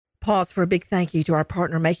pause for a big thank you to our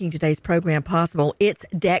partner making today's program possible. It's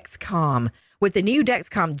Dexcom. With the new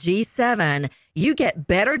Dexcom G7, you get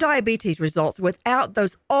better diabetes results without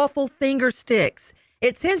those awful finger sticks.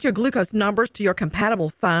 It sends your glucose numbers to your compatible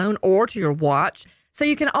phone or to your watch, so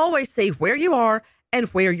you can always see where you are and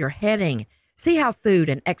where you're heading. See how food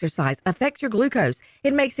and exercise affect your glucose.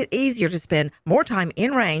 It makes it easier to spend more time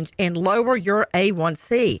in range and lower your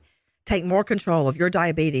A1C. Take more control of your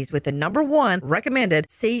diabetes with the #1 recommended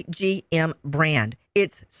CGM brand.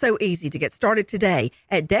 It's so easy to get started today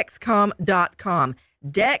at Dexcom.com.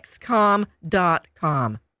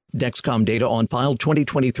 Dexcom.com. Dexcom data on file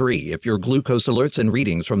 2023. If your glucose alerts and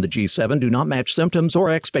readings from the G7 do not match symptoms or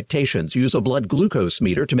expectations, use a blood glucose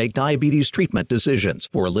meter to make diabetes treatment decisions.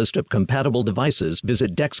 For a list of compatible devices,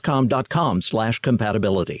 visit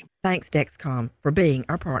Dexcom.com/compatibility. Thanks, Dexcom, for being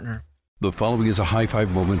our partner. The following is a high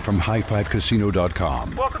five moment from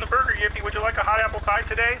highfivecasino.com. Welcome to Burger Yippee. Would you like a hot apple pie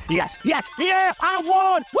today? Yes, yeah, I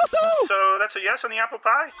won! Woohoo! So that's a yes on the apple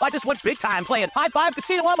pie? I just went big time playing High Five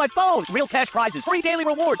Casino on my phone. Real cash prizes, free daily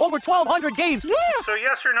rewards, over 1,200 games. Yeah! So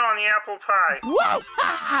yes or no on the apple pie? Whoa!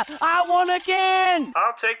 I won again!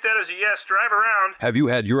 I'll take that as a yes. Drive around. Have you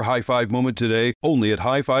had your high five moment today? Only at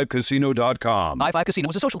highfivecasino.com. High Five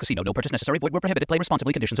Casino is a social casino. No purchase necessary. Void where prohibited. Play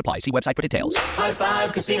responsibly. Conditions apply. See website for details. High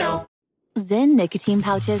Five Casino. Zyn nicotine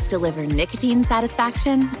pouches deliver nicotine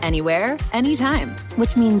satisfaction anywhere, anytime,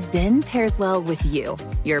 which means Zyn pairs well with you,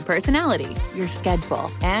 your personality, your schedule,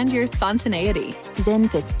 and your spontaneity. Zyn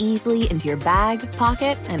fits easily into your bag,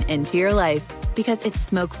 pocket, and into your life because it's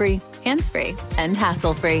smoke-free, hands-free, and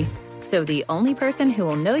hassle-free. So the only person who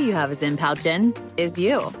will know you have a Zyn pouch in is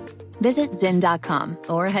you. Visit Zyn.com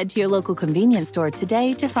or head to your local convenience store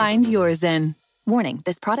today to find your Zyn. Warning,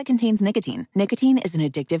 this product contains nicotine. Nicotine is an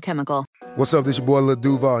addictive chemical. What's up, this your boy Lil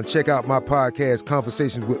Duval, and check out my podcast,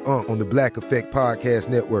 Conversations with Unc, on the Black Effect Podcast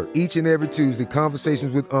Network. Each and every Tuesday,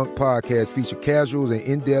 Conversations with Unc podcast feature casual and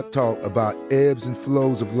in-depth talk about ebbs and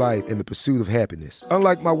flows of life and the pursuit of happiness.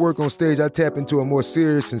 Unlike my work on stage, I tap into a more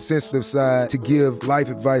serious and sensitive side to give life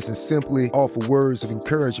advice and simply offer words of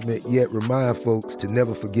encouragement, yet remind folks to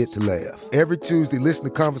never forget to laugh. Every Tuesday, listen to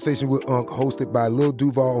Conversations with Unc, hosted by Lil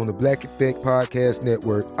Duval on the Black Effect Podcast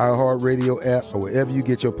Network, iHeartRadio app, or wherever you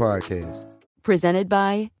get your podcasts. Presented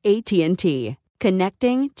by AT&T.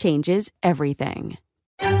 Connecting changes everything.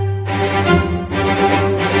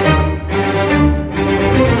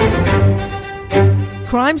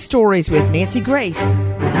 Crime Stories with Nancy Grace.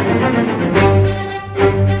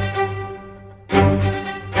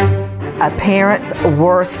 A parent's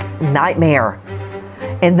worst nightmare.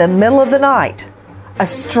 In the middle of the night, a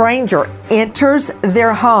stranger enters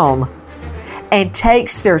their home and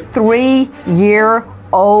takes their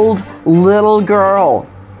 3-year-old little girl.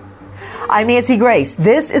 I'm Nancy Grace.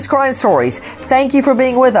 This is Crime Stories. Thank you for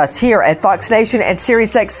being with us here at Fox Nation and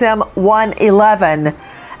SiriusXM 111.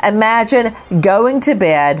 Imagine going to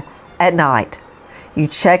bed at night. You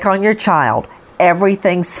check on your child.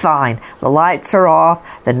 Everything's fine. The lights are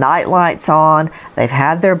off. The night light's on. They've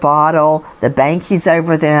had their bottle. The Banky's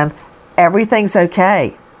over them. Everything's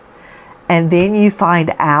okay. And then you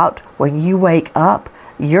find out when you wake up,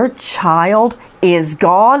 your child is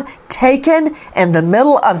gone, taken in the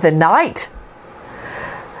middle of the night.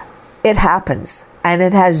 It happens, and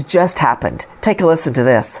it has just happened. Take a listen to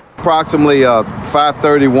this. Approximately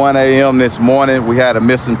 5:31 a.m. this morning, we had a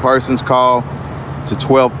missing persons call to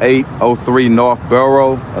 12803 North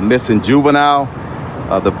Borough, a missing juvenile.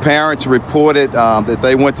 The parents reported that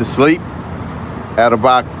they went to sleep at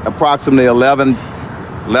about approximately 11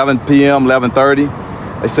 p.m., 11:30.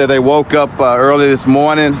 They said they woke up early this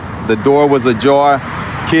morning. The door was ajar.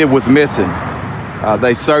 Kid was missing.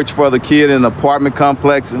 They searched for the kid in an apartment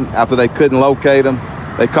complex, and after they couldn't locate him,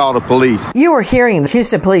 they called the police. You were hearing the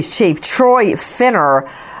Houston Police Chief Troy Finner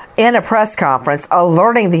in a press conference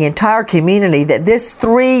alerting the entire community that this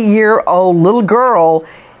 3-year-old little girl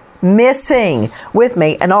missing. With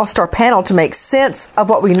me, an all-star panel to make sense of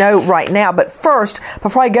what we know right now. But first,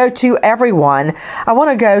 before I go to everyone, I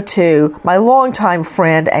want to go to my longtime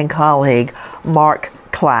friend and colleague, Mark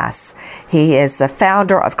Klass. He is the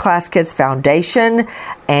founder of Klass Kids Foundation,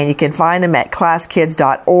 and you can find him at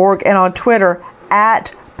classkids.org and on Twitter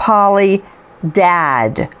at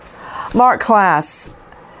PollyDad. Mark Klass,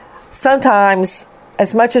 sometimes,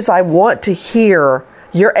 as much as I want to hear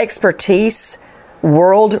your expertise,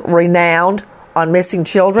 world-renowned on missing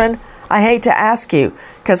children, I hate to ask you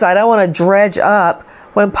because I don't want to dredge up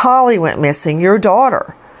when Polly went missing, your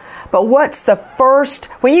daughter. But what's the first,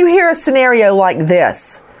 when you hear a scenario like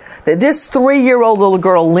this, that this 3-year-old little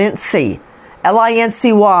girl, Lindsay,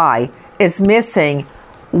 Lincy, is missing,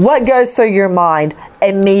 what goes through your mind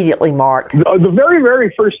immediately, Mark? The very,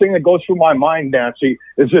 very first thing that goes through my mind, Nancy,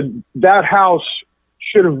 is that house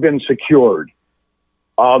should have been secured.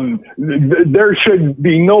 There should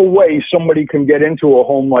be no way somebody can get into a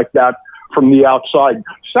home like that from the outside.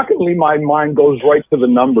 Secondly, my mind goes right to the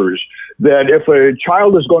numbers, that if a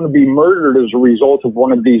child is going to be murdered as a result of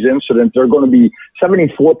one of these incidents, they're going to be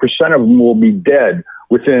 74% of them will be dead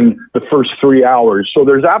within the first 3 hours. So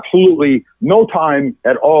there's absolutely no time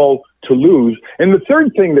at all to lose. And the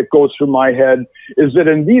third thing that goes through my head is that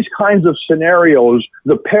in these kinds of scenarios,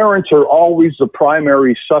 the parents are always the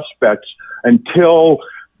primary suspects until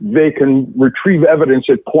they can retrieve evidence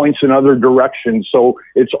that points in other directions. So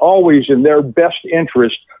it's always in their best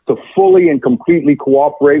interest to fully and completely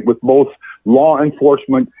cooperate with both law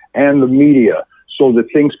enforcement and the media, so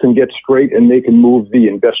that things can get straight and they can move the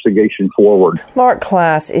investigation forward. Mark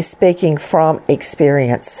Klass is speaking from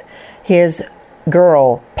experience. His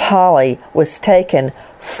girl, Polly, was taken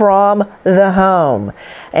from the home.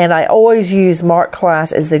 And I always use Mark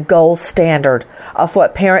Klass as the gold standard of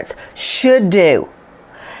what parents should do.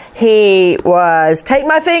 He was, take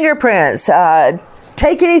my fingerprints,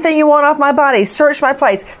 take anything you want off my body, search my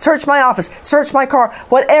place, search my office, search my car,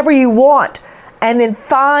 whatever you want. And then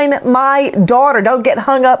find my daughter. Don't get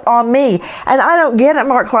hung up on me. And I don't get it,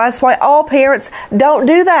 Mark Klass, why all parents don't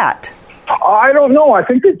do that. I don't know. I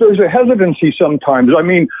think that there's a hesitancy sometimes. I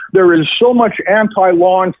mean, there is so much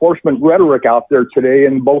anti-law enforcement rhetoric out there today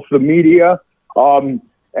in both the media and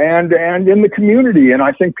in the community. And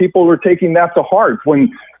I think people are taking that to heart,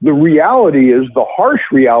 when the reality is, the harsh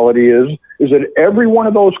reality is that every one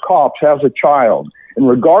of those cops has a child. And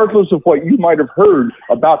regardless of what you might have heard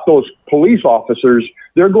about those police officers,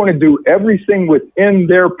 they're going to do everything within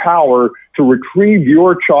their power to retrieve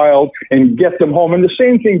your child and get them home. And the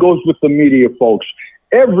same thing goes with the media, folks.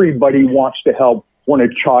 Everybody wants to help when a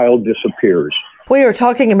child disappears. We are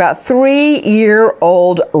talking about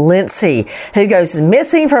 3-year-old Lindsay, who goes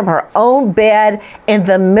missing from her own bed in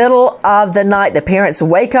the middle of the night. The parents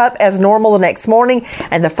wake up as normal the next morning,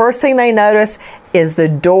 and the first thing they notice is the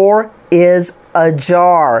door is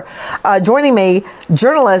ajar. Joining me,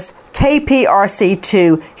 journalist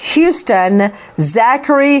KPRC2 Houston,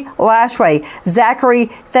 Zachary Lashway. Zachary,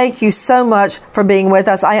 thank you so much for being with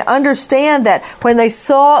us. I understand that when they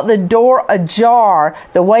saw the door ajar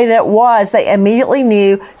the way that it was, they immediately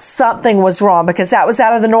knew something was wrong because that was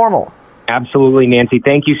out of the normal. Absolutely, Nancy.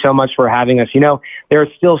 Thank you so much for having us. You know, there are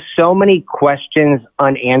still so many questions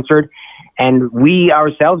unanswered, and we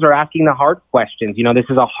ourselves are asking the hard questions. You know, this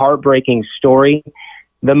is a heartbreaking story.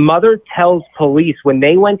 The mother tells police when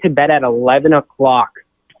they went to bed at 11 o'clock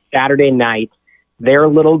Saturday night, their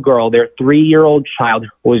little girl, their 3-year-old child,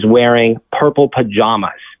 was wearing purple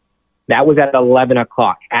pajamas. That was at 11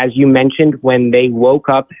 o'clock. As you mentioned, when they woke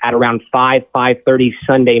up at around 5:30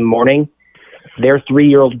 Sunday morning, their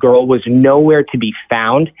 3-year-old girl was nowhere to be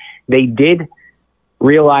found. They did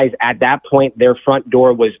realize at that point their front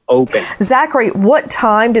door was open. Zachary, what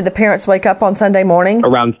time did the parents wake up on Sunday morning?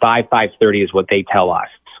 Around 5:30 is what they tell us,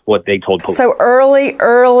 what they told police. So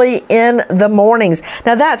early in the mornings.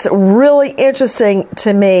 Now that's really interesting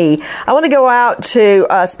to me. I want to go out to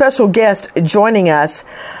a special guest joining us,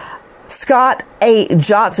 Scott A.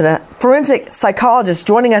 Johnson, a forensic psychologist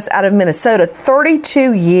joining us out of Minnesota,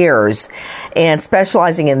 32 years and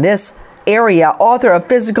specializing in this area, author of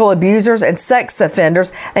Physical Abusers and Sex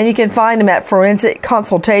Offenders, and you can find him at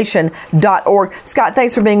forensicconsultation.org. Scott,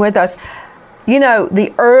 thanks for being with us. You know,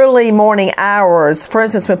 the early morning hours, for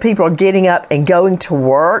instance, when people are getting up and going to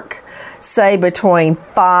work, say between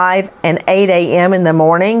 5 and 8 a.m. in the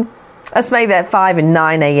morning, let's make that 5 and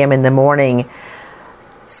 9 a.m. in the morning.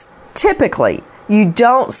 Typically, you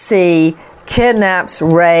don't see kidnaps,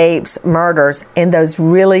 rapes, murders in those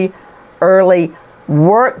really early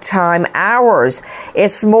work time hours.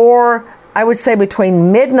 It's more, I would say,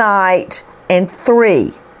 between midnight and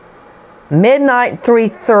 3. Midnight,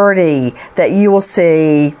 3:30, that you will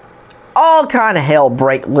see all kind of hell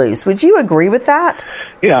break loose. Would you agree with that?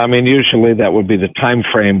 Yeah, I mean, usually that would be the time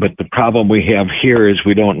frame, but the problem we have here is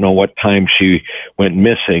we don't know what time she went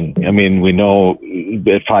missing. I mean, we know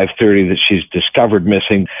at 5:30 that she's discovered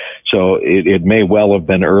missing, so it may well have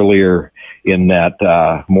been earlier in that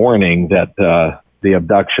morning that the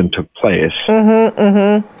abduction took place.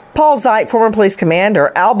 Paul Zeit, former police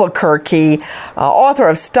commander, Albuquerque, author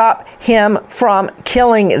of Stop Him From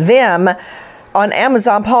Killing Them on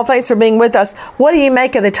Amazon. Paul, thanks for being with us. What do you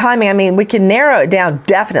make of the timing? I mean, we can narrow it down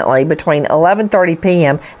definitely between 11:30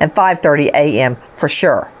 p.m. and 5:30 a.m. for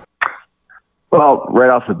sure. Well, right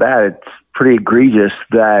off the bat, it's pretty egregious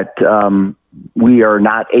that we are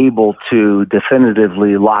not able to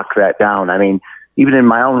definitively lock that down. I mean, even in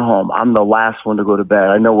my own home, I'm the last one to go to bed.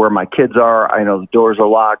 I know where my kids are. I know the doors are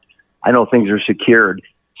locked. I know things are secured.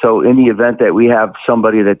 So in the event that we have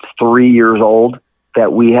somebody that's 3 years old,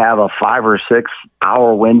 that we have a 5 or 6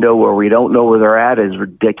 hour window where we don't know where they're at is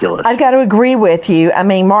ridiculous. I've got to agree with you. I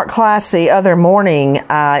mean, Mark Class the other morning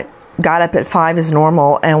got up at 5 as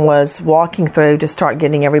normal and was walking through to start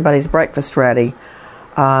getting everybody's breakfast ready.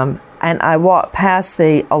 And I walked past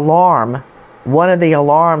the alarm, one of the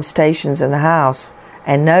alarm stations in the house,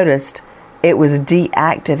 and noticed it was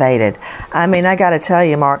deactivated. I mean, I got to tell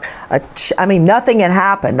you, Mark, nothing had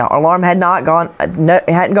happened. The alarm had not gone, it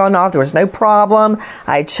hadn't gone off. There was no problem.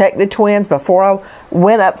 I checked the twins before I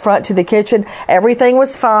went up front to the kitchen. Everything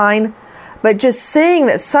was fine. But just seeing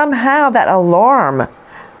that somehow that alarm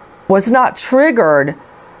was not triggered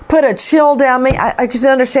put a chill down me. I couldn't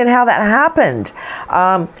understand how that happened.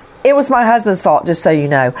 It was my husband's fault, just so you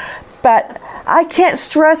know. But I can't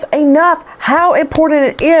stress enough how important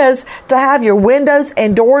it is to have your windows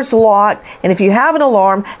and doors locked. And if you have an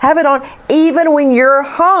alarm, have it on even when you're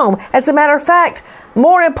home. As a matter of fact,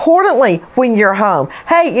 more importantly, when you're home.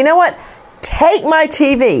 Hey, you know what? Take my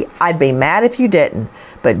TV. I'd be mad if you didn't.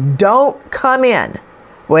 But don't come in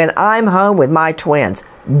when I'm home with my twins.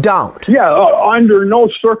 Don't. Yeah, under no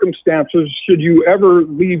circumstances should you ever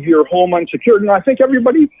leave your home unsecured. And I think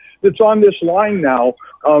everybody that's on this line now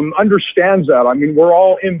understands that. I mean, we're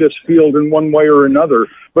all in this field in one way or another.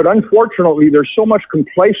 But unfortunately, there's so much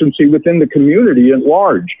complacency within the community at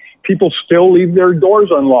large. People still leave their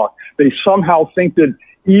doors unlocked. They somehow think that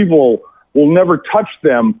evil will never touch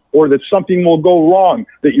them, or that something will go wrong,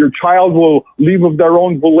 that your child will leave of their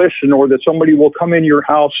own volition, or that somebody will come in your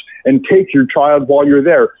house and take your child while you're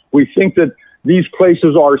there. We think that these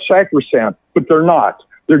places are sacrosanct, but they're not.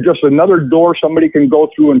 They're just another door somebody can go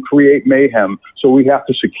through and create mayhem. So we have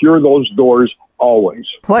to secure those doors always.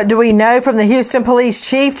 What do we know from the Houston Police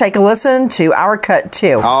Chief? Take a listen to our cut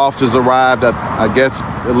 2. Our officers arrived, I guess,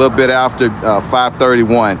 a little bit after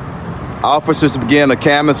 5:31. Officers began to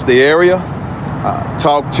canvass the area,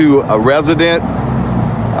 talked to a resident.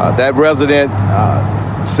 That resident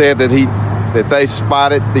said that they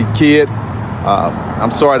spotted the kid.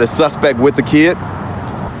 The suspect with the kid.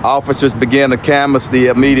 Officers began to canvass the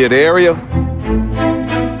immediate area.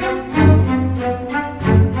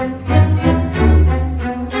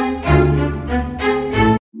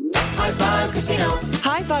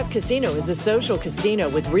 High Five Casino is a social casino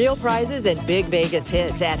with real prizes and big Vegas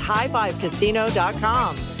hits at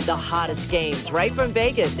highfivecasino.com. The hottest games right from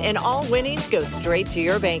Vegas, and all winnings go straight to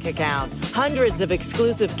your bank account. Hundreds of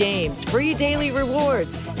exclusive games, free daily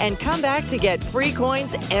rewards, and come back to get free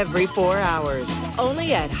coins every 4 hours.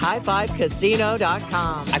 Only at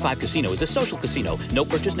highfivecasino.com. High Five Casino is a social casino. No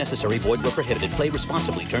purchase necessary. Void where prohibited. Play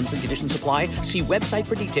responsibly. Terms and conditions apply. See website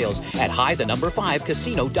for details at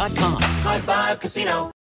high5casino.com. High Five Casino.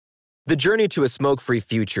 The journey to a smoke-free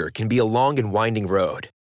future can be a long and winding road.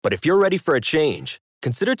 But if you're ready for a change,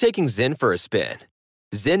 consider taking Zyn for a spin.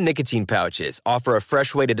 Zyn nicotine pouches offer a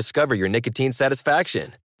fresh way to discover your nicotine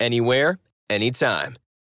satisfaction. Anywhere, anytime.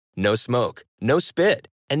 No smoke, no spit,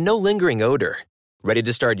 and no lingering odor. Ready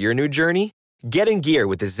to start your new journey? Get in gear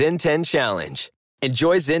with the Zyn 10 Challenge.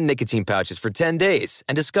 Enjoy Zyn nicotine pouches for 10 days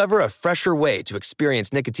and discover a fresher way to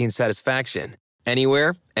experience nicotine satisfaction.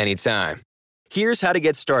 Anywhere, anytime. Here's how to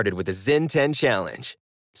get started with the Zyn 10 Challenge.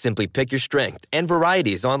 Simply pick your strength and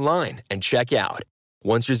varieties online and check out.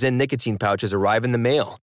 Once your Zyn nicotine pouches arrive in the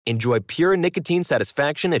mail, enjoy pure nicotine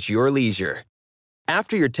satisfaction at your leisure.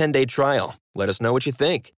 After your 10-day trial, let us know what you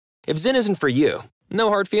think. If Zyn isn't for you, no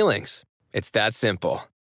hard feelings. It's that simple.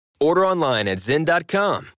 Order online at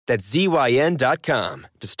Zyn.com, that's ZYN.com,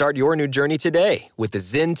 to start your new journey today with the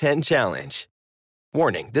Zyn 10 Challenge.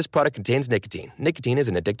 Warning, this product contains nicotine. Nicotine is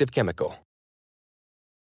an addictive chemical.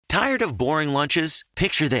 Tired of boring lunches?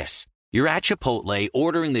 Picture this. You're at Chipotle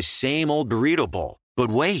ordering the same old burrito bowl.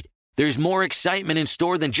 But wait, there's more excitement in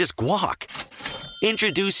store than just guac.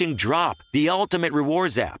 Introducing Drop, the ultimate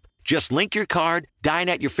rewards app. Just link your card, dine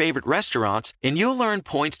at your favorite restaurants, and you'll earn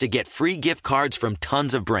points to get free gift cards from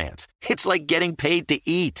tons of brands. It's like getting paid to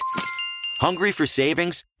eat. Hungry for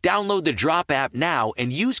savings? Download the Drop app now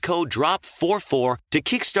and use code DROP44 to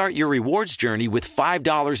kickstart your rewards journey with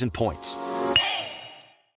 $5 in points.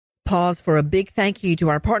 Pause for a big thank you to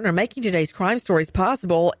our partner making today's crime stories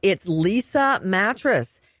possible. It's Leesa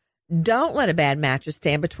Mattress. Don't let a bad mattress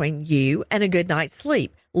stand between you and a good night's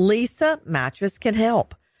sleep. Leesa Mattress can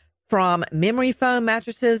help. From memory foam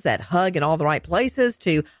mattresses that hug in all the right places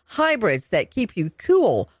to hybrids that keep you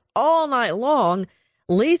cool all night long,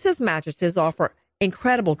 Leesa's mattresses offer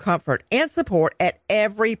incredible comfort and support at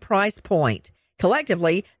every price point.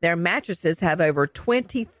 Collectively, their mattresses have over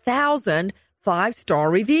 20,000 5-star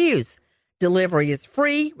reviews. Delivery is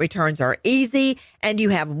free, returns are easy, and you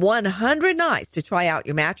have 100 nights to try out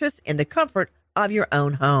your mattress in the comfort of your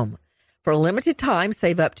own home. For a limited time,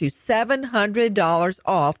 save up to $700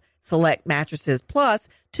 off select mattresses plus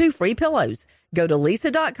 2 free pillows. Go to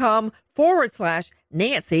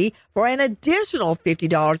leesa.com/Nancy for an additional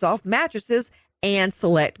 $50 off mattresses and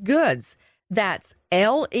select goods. That's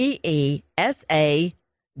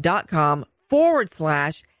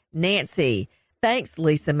LEESA.com/Nancy. Thanks,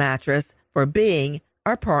 Leesa Mattress, for being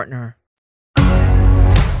our partner.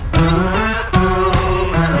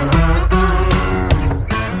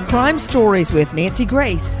 Crime Stories with Nancy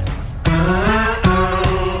Grace.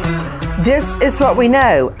 This is what we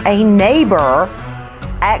know. A neighbor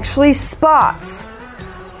actually spots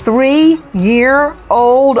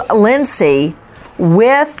 3-year-old Lindsay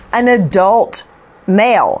with an adult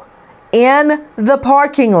male in the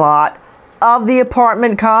parking lot of the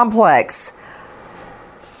apartment complex.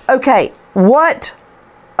 Okay, what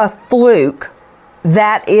a fluke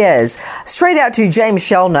that is. Straight out to James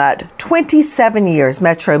Shelnut, 27 years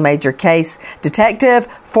Metro Major case detective,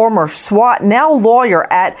 former SWAT, now lawyer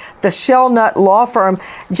at the Shelnut Law Firm.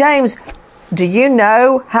 James, do you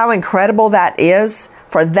know how incredible that is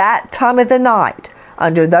for that time of the night,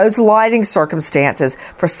 under those lighting circumstances,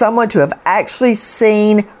 for someone to have actually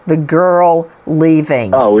seen the girl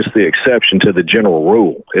leaving? Oh, it's the exception to the general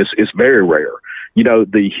rule. It's very rare. You know,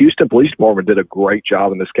 the Houston Police Department did a great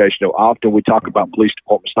job in this case. You know, often we talk about police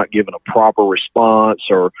departments not giving a proper response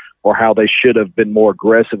or how they should have been more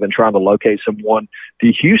aggressive in trying to locate someone.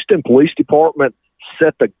 The Houston Police Department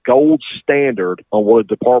set the gold standard on what a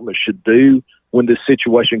department should do when this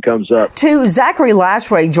situation comes up. To Zachary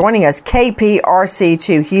Lashway joining us,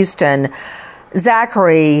 KPRC2 Houston.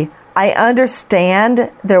 Zachary, I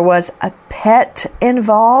understand there was a pet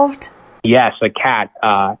involved? Yes, a cat.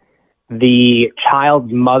 The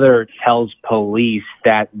child's mother tells police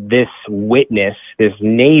that this witness, this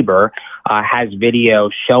neighbor, has video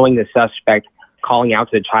showing the suspect calling out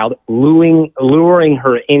to the child, luring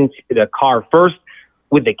her into the car, first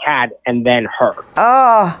with the cat and then her.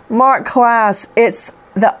 Oh, Mark Klass, it's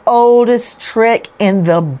the oldest trick in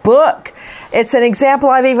the book. It's an example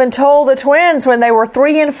I've even told the twins when they were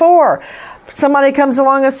 3 and 4. Somebody comes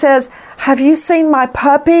along and says, "Have you seen my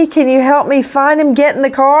puppy? Can you help me find him? Get in the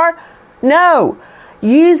car?" No.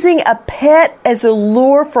 Using a pet as a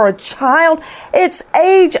lure for a child, it's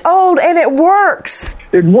age old and it works.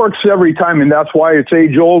 It works every time, and that's why it's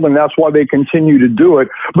age old, and that's why they continue to do it.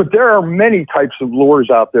 But there are many types of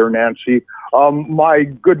lures out there, Nancy. My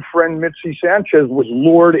good friend Mitzi Sanchez was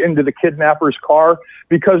lured into the kidnapper's car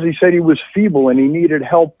because he said he was feeble and he needed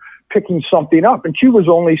help picking something up, and she was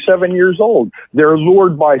only 7 years old. They're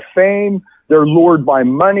lured by fame. They're lured by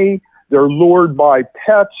money. They're lured by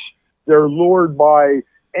pets. They're lured by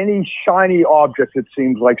any shiny object, it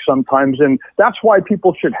seems like sometimes. And that's why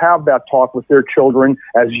people should have that talk with their children,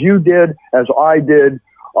 as you did, as I did.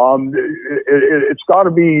 It's got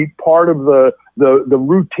to be part of the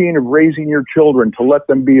routine of raising your children, to let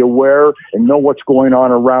them be aware and know what's going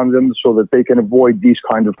on around them so that they can avoid these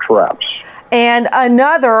kind of traps. And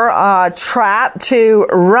another trap to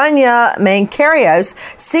Rania Mancarios,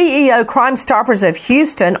 CEO Crime Stoppers of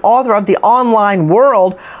Houston, author of The Online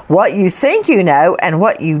World, What You Think You Know and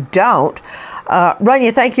What You Don't.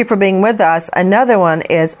 Rania, thank you for being with us. Another one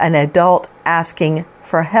is an adult asking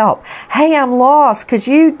for help. Hey, I'm lost. Could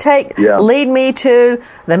you lead me to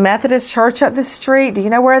the Methodist church up the street? Do you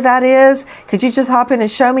know where that is? Could you just hop in and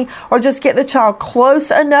show me? Or just get the child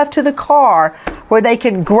close enough to the car where they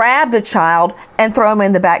can grab the child and throw him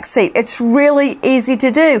in the back seat. It's really easy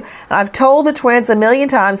to do. And I've told the twins a million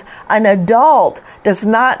times, an adult does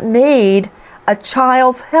not need a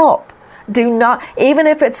child's help. Do not, even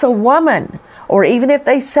if it's a woman, or even if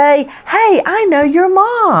they say, "Hey, I know your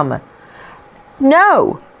mom."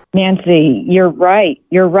 No. Nancy, you're right.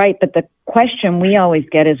 You're right. But the question we always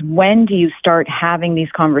get is, when do you start having these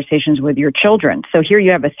conversations with your children? So here you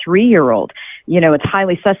have a 3-year-old. You know, it's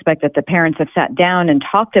highly suspect that the parents have sat down and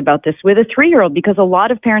talked about this with a 3-year-old, because a lot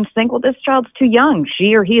of parents think, well, this child's too young.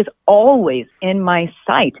 She or he is always in my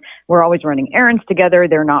sight. We're always running errands together.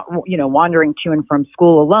 They're not, wandering to and from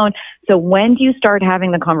school alone. So when do you start having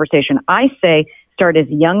the conversation? I say, start as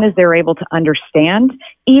young as they're able to understand.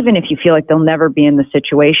 even if you feel like they'll never be in the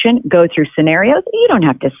situation, go through scenarios. You don't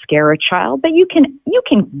have to scare a child, but you can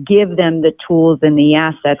give them the tools and the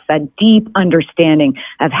assets, that deep understanding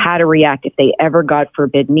of how to react if they ever, God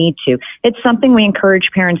forbid, need to. It's something we encourage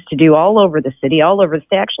parents to do all over the city, all over the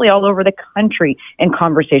state, actually all over the country in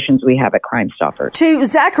conversations we have at Crime Stoppers. To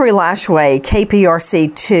Zachary Lashway,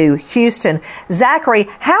 KPRC 2, Houston. Zachary,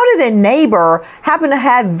 how did a neighbor happen to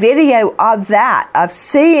have video of that, of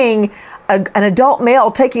seeing an adult male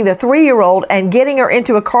taking the 3-year-old and getting her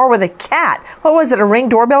into a car with a cat? What was it, a Ring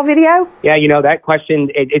doorbell video? Yeah, that question,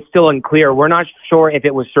 it's still unclear. We're not sure if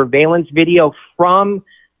it was surveillance video from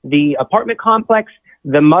the apartment complex.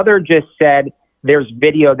 The mother just said there's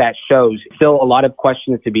video that shows. Still a lot of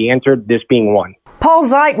questions to be answered, this being one. Paul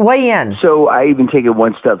Zeich, weigh in. So I even take it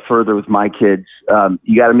one step further with my kids.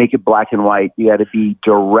 You got to make it black and white. You got to be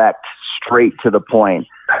direct, straight to the point.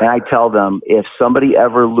 And I tell them, if somebody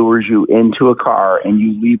ever lures you into a car and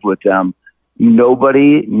you leave with them,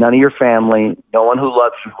 nobody, none of your family, no one who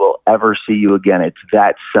loves you will ever see you again. It's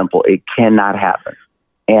that simple. It cannot happen.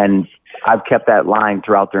 And I've kept that line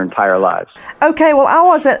throughout their entire lives. Okay, well, I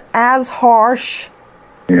wasn't as harsh.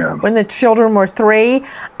 Yeah. When the children were 3,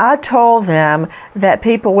 I told them that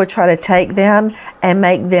people would try to take them and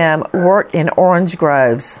make them work in orange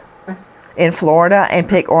groves in Florida and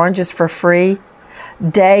pick oranges for free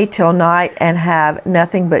day till night and have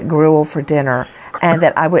nothing but gruel for dinner, and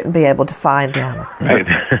that I wouldn't be able to find them. Right.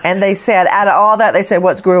 And they said, out of all that, they said,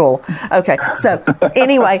 what's gruel? Okay, so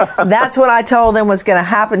anyway, that's what I told them was going to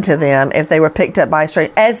happen to them if they were picked up by a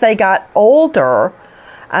stranger. As they got older,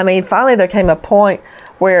 I mean, finally there came a point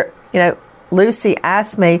where, Lucy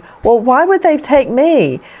asked me, well, why would they take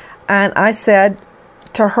me? And I said,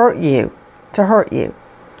 to hurt you.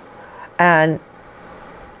 And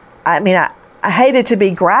I mean, I hated to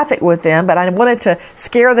be graphic with them, but I wanted to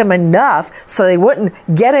scare them enough so they wouldn't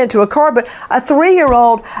get into a car. But a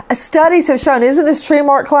 3-year-old, studies have shown, isn't this true,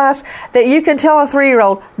 Mark Class, that you can tell a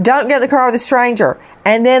 3-year-old, don't get in the car with a stranger.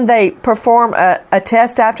 And then they perform a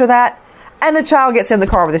test after that, and the child gets in the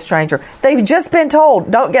car with a stranger. They've just been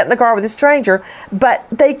told, don't get in the car with a stranger, but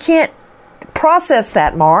they can't process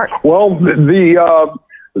that, Mark. Well, the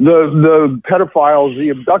pedophiles, the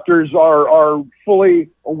abductors are fully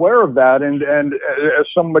aware of that. And as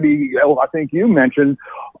somebody else, I think you mentioned,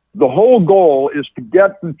 the whole goal is to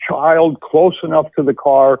get the child close enough to the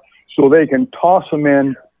car so they can toss them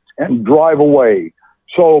in and drive away.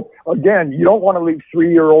 So again, you don't want to leave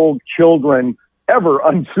 3-year-old children ever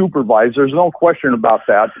unsupervised. There's no question about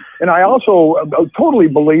that. And I also totally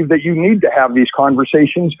believe that you need to have these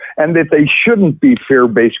conversations and that they shouldn't be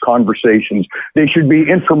fear-based conversations. They should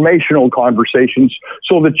be informational conversations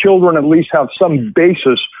so the children at least have some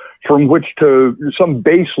basis from which to, some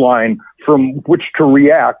baseline from which to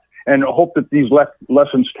react, and hope that these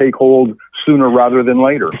lessons take hold sooner rather than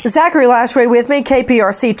later. Zachary Lashway with me,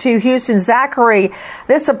 KPRC 2 Houston. Zachary,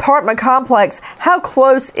 this apartment complex, how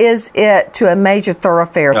close is it to a major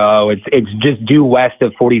thoroughfare? Oh, it's just due west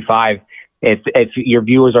of 45. If your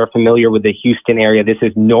viewers are familiar with the Houston area, this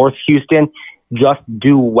is North Houston, just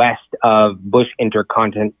due west of Bush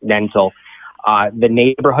Intercontinental. The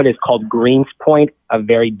neighborhood is called Greens Point, a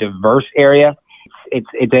very diverse area.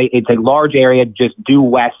 It's a large area just due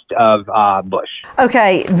west of Bush.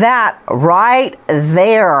 Okay, that right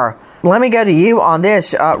there. Let me go to you on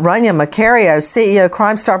this. Rania Macario, CEO,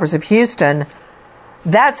 Crime Stoppers of Houston.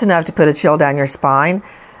 That's enough to put a chill down your spine.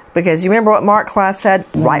 Because you remember what Mark Class said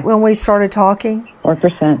right when we started talking?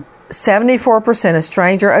 4%. 74% of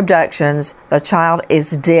stranger abductions, the child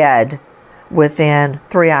is dead within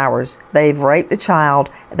 3 hours. They've raped the child.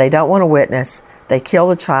 They don't want to witness. They kill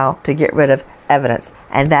the child to get rid of evidence,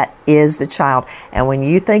 and that is the child. And when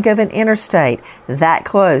you think of an interstate that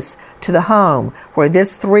close to the home where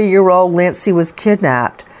this 3-year-old Lindsay was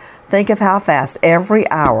kidnapped, think of how fast every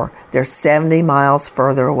hour they're 70 miles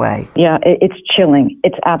further away. Yeah, it's chilling.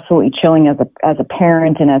 It's absolutely chilling as a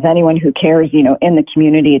parent and as anyone who cares, in the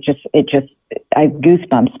community. I have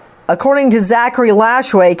goosebumps. According to Zachary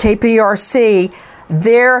Lashway, KPRC,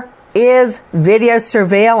 there is video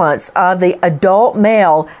surveillance of the adult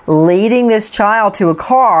male leading this child to a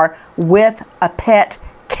car with a pet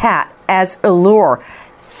cat as a lure.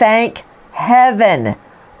 Thank heaven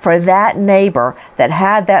for that neighbor that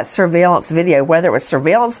had that surveillance video, whether it was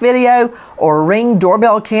surveillance video or Ring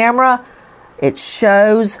doorbell camera. It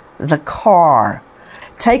shows the car.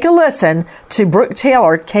 Take a listen to Brooke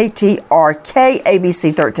Taylor, KTRK,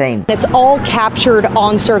 ABC 13. It's all captured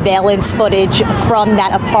on surveillance footage from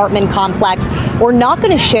that apartment complex. We're not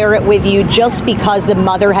going to share it with you just because the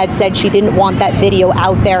mother had said she didn't want that video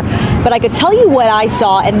out there. But I could tell you what I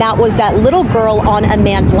saw, and that was that little girl on a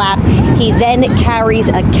man's lap. He then carries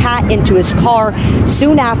a cat into his car.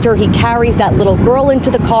 Soon after, he carries that little girl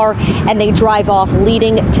into the car, and they drive off,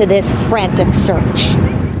 leading to this frantic search.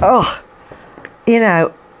 Oh, you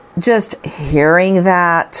know, just hearing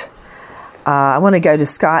that, I want to go to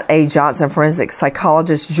Scott A. Johnson, forensic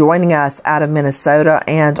psychologist, joining us out of Minnesota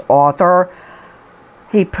and author.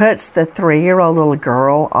 He puts the 3-year-old little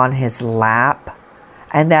girl on his lap,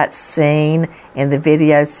 and that scene in the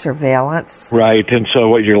video surveillance. Right, and so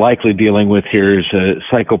what you're likely dealing with here is a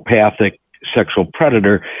psychopathic sexual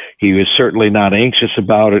predator. He was certainly not anxious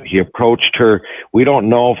about it. He approached her. We don't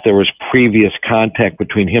know if there was previous contact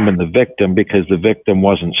between him and the victim because the victim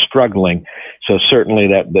wasn't struggling. So certainly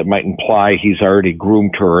that might imply he's already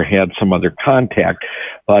groomed her or had some other contact.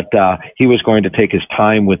 But he was going to take his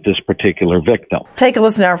time with this particular victim. Take a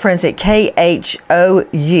listen to our friends at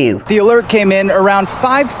KHOU. The alert came in around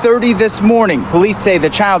 5:30 this morning. Police say the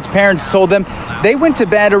child's parents told them they went to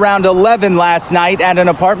bed around 11 last night at an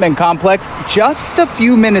apartment complex just a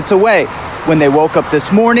few minutes away. When they woke up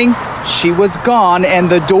this morning, she was gone and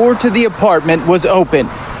the door to the apartment was open.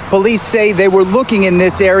 Police say they were looking in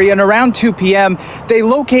this area, and around 2 p.m., they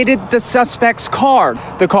located the suspect's car.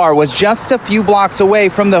 The car was just a few blocks away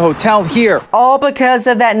from the hotel here. All because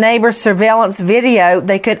of that neighbor's surveillance video.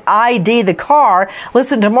 They could ID the car.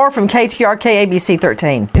 Listen to more from KTRK ABC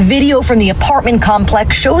 13. Video from the apartment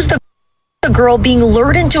complex shows the girl being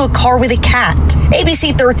lured into a car with a cat.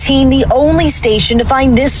 ABC 13, the only station to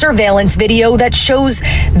find this surveillance video that shows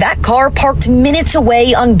that car parked minutes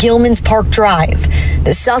away on Gilman's Park Drive.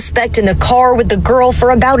 The suspect in the car with the girl for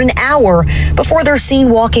about an hour before they're seen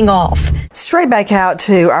walking off. Straight back out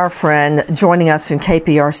to our friend joining us from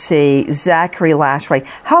KPRC, Zachary Lashway.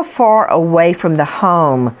 How far away from the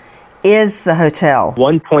home is the hotel?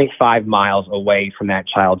 1.5 miles away from that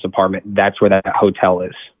child's apartment. That's where that hotel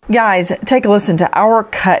is. Guys, take a listen to our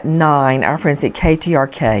Cut 9, our friends at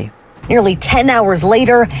KTRK. Nearly 10 hours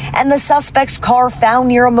later, and the suspect's car found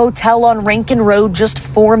near a motel on Rankin Road just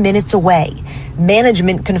 4 minutes away.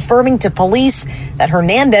 Management confirming to police that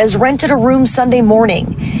Hernandez rented a room Sunday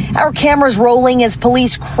morning. Our cameras rolling as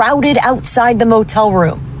police crowded outside the motel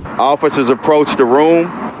room. Officers approached the room.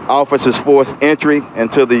 Officers forced entry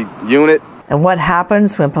into the unit. And what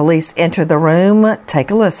happens when police enter the room?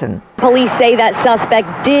 Take a listen. Police say that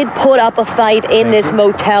suspect did put up a fight in this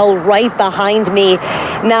motel right behind me.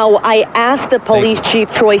 Now, I asked the police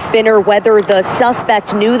chief, Troy Finner, whether the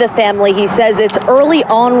suspect knew the family. He says it's early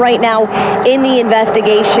on right now in the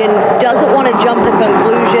investigation, doesn't want to jump to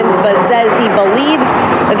conclusions, but says he believes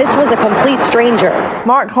that this was a complete stranger.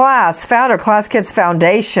 Mark Klass, founder of Klass Kids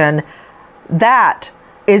Foundation, that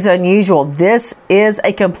is unusual. This is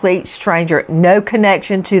a complete stranger, no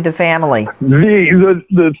connection to the family.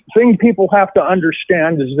 The thing people have to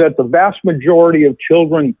understand is that the vast majority of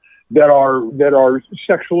children that are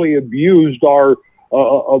sexually abused are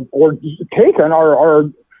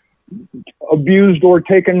abused or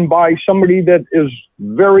taken by somebody that is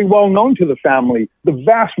very well known to the family. The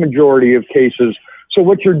vast majority of cases. So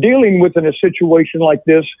what you're dealing with in a situation like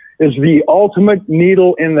this is the ultimate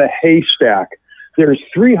needle in the haystack. There's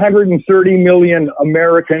 330 million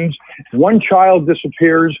Americans. One child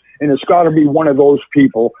disappears, and it's got to be one of those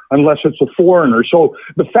people, unless it's a foreigner. So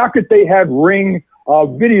the fact that they had Ring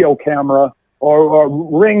video camera or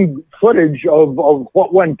Ring footage of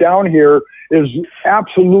what went down here is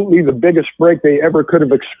absolutely the biggest break they ever could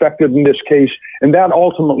have expected in this case. And that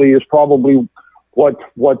ultimately is probably what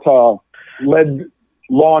led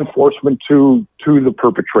law enforcement to the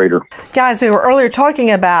perpetrator. Guys, we were earlier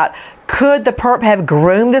talking about, could the perp have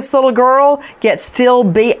groomed this little girl, yet still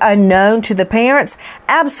be unknown to the parents?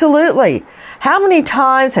 Absolutely. How many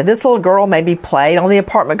times had this little girl maybe played on the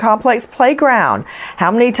apartment complex playground?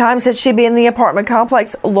 How many times had she been in the apartment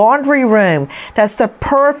complex laundry room? That's the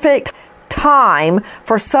perfect time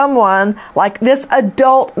for someone like this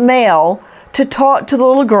adult male to talk to the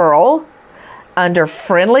little girl under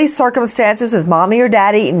friendly circumstances with mommy or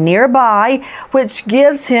daddy nearby, which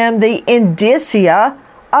gives him the indicia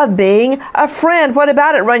of being a friend. What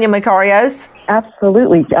about it, Rania Makarios?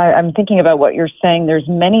 Absolutely. I'm thinking about what you're saying. There's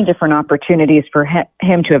many different opportunities for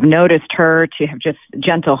him to have noticed her, to have just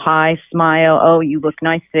gentle hi, smile, oh, you look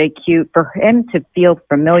nice today, cute, for him to feel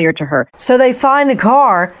familiar to her. So they find the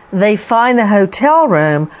car, they find the hotel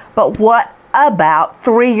room, but what about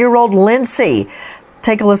 3-year-old Lindsay?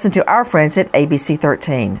 Take a listen to our friends at ABC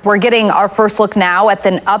 13. We're getting our first look now at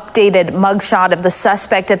an updated mugshot of the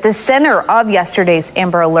suspect at the center of yesterday's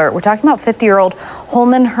Amber Alert. We're talking about 50-year-old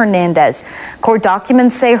Holman Hernandez. Court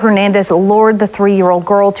documents say Hernandez lured the 3-year-old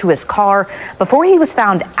girl to his car before he was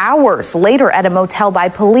found hours later at a motel by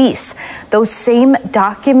police. Those same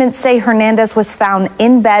documents say Hernandez was found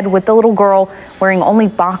in bed with the little girl wearing only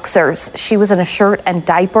boxers. She was in a shirt and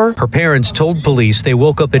diaper. Her parents told police they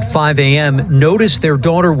woke up at 5 a.m., noticed their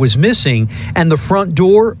daughter was missing, and the front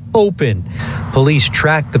door open. Police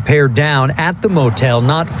tracked the pair down at the motel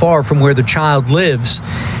not far from where the child lives.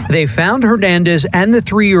 They found Hernandez and the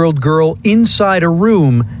 3-year-old girl inside a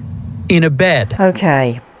room in a bed.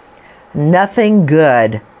 Okay, nothing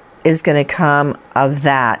good is going to come of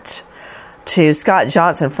that. To Scott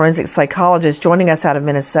Johnson, forensic psychologist, joining us out of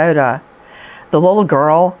Minnesota. The little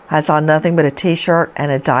girl has on nothing but a T-shirt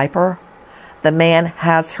and a diaper. The man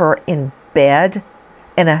has her in bed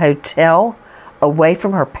in a hotel away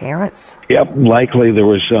from her parents. Yep, likely there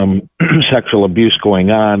was sexual abuse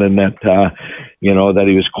going on, and that, that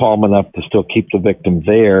he was calm enough to still keep the victim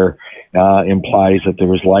there implies that there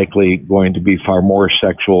was likely going to be far more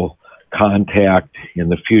sexual contact in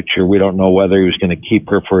the future. We don't know whether he was going to keep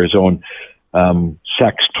her for his own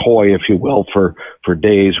sex toy, if you will, for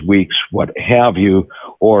days, weeks, what have you,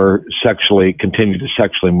 or continue to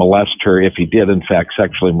sexually molest her if he did, in fact,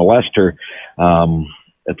 sexually molest her,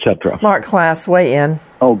 etc. Mark Klass, weigh in.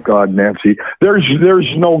 Oh, God, Nancy. There's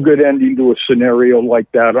no good ending to a scenario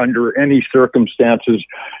like that under any circumstances.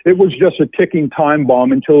 It was just a ticking time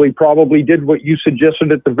bomb until he probably did what you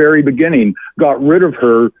suggested at the very beginning, got rid of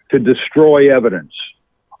her to destroy evidence.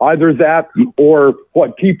 Either that or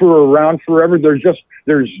keep her around forever.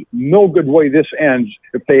 There's no good way this ends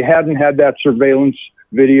if they hadn't had that surveillance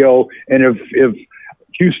video, and if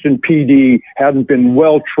Houston PD hadn't been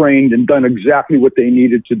well trained and done exactly what they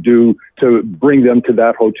needed to do to bring them to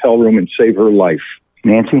that hotel room and save her life.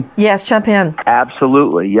 Nancy? Yes, jump in.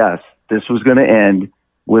 Absolutely, yes. This was going to end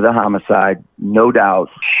with a homicide, no doubt,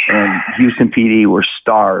 and Houston PD were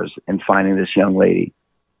stars in finding this young lady.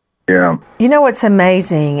 Yeah. You know what's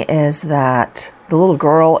amazing is that the little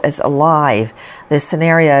girl is alive. This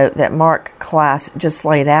scenario that Mark Klass just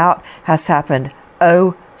laid out has happened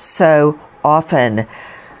oh so often.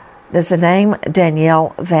 Does the name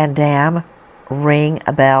Danielle Van Dam ring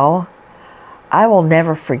a bell? I will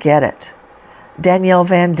never forget it. Danielle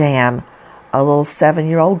Van Dam, a little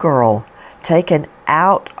 7-year-old girl, taken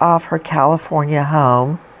out of her California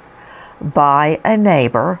home by a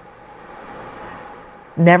neighbor,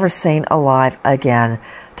 never seen alive again.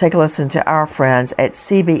 Take a listen to our friends at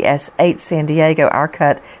CBS 8 San Diego, our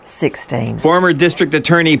cut 16. Former District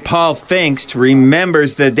Attorney Paul Pfingst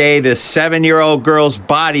remembers the day the 7-year-old girl's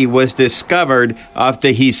body was discovered off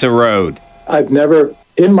Dehesa Road. I've never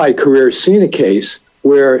in my career seen a case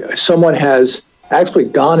where someone has actually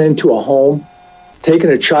gone into a home, taken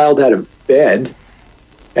a child out of bed,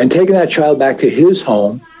 and taken that child back to his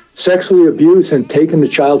home, sexually abused and taken the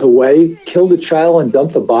child away, killed the child, and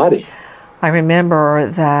dumped the body. I remember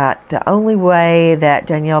that the only way that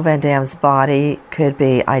Danielle Van Dam's body could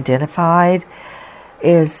be identified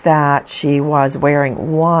is that she was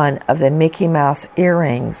wearing one of the Mickey Mouse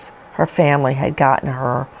earrings her family had gotten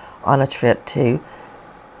her on a trip to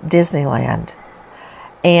Disneyland.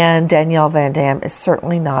 And Danielle Van Dam is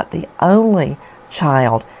certainly not the only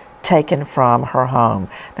child taken from her home.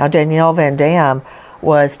 Now, Danielle Van Dam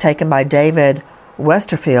was taken by David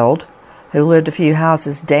Westerfield, who lived a few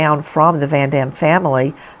houses down from the Van Dam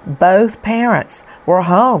family. Both parents were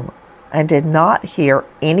home and did not hear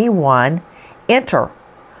anyone enter.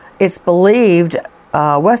 It's believed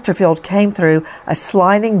Westerfield came through a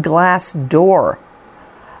sliding glass door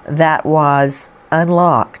that was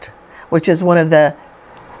unlocked, which is one of the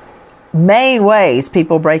main ways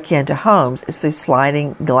people break into homes is through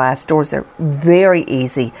sliding glass doors. They're very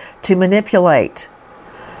easy to manipulate.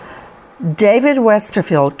 David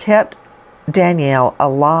Westerfield kept Danielle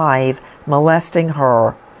alive, molesting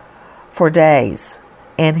her for days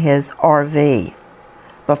in his RV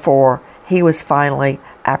before he was finally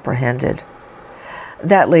apprehended.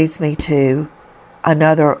 That leads me to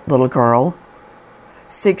another little girl,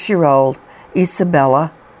 6-year-old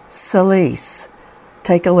Isabella Solis.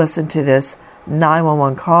 Take a listen to this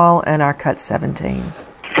 911 call and our cut 17.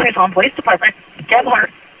 Arizona Police Department, get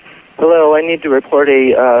alert. Hello, I need to report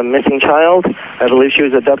a missing child. I believe she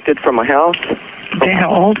was abducted from my house. Okay, how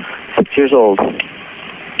old? 6 years old.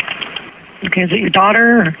 Okay, is it your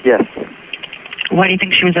daughter? Yes. Why do you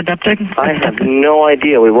think she was abducted? I have no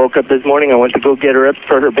idea. We woke up this morning. I went to go get her up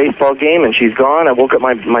for her baseball game, and she's gone. I woke up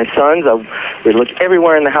my sons. We looked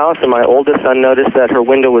everywhere in the house, and my oldest son noticed that her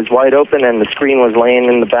window was wide open and the screen was laying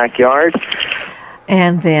in the backyard.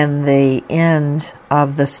 And then the end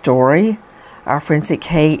of the story. Our forensic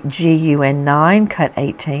KGUN9, cut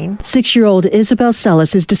 18. 6-year-old Isabel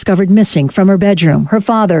Celis is discovered missing from her bedroom. Her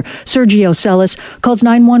father, Sergio Celis, calls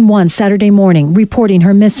 911 Saturday morning, reporting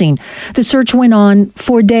her missing. The search went on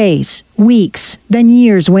for days, weeks, then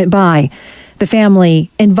years went by. The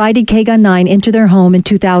family invited KGUN 9 into their home in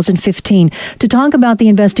 2015 to talk about the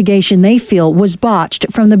investigation they feel was botched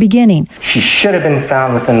from the beginning. She should have been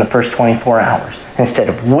found within the first 24 hours instead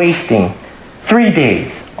of wasting 3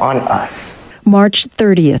 days on us. March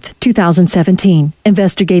 30th, 2017.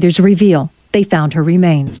 Investigators reveal they found her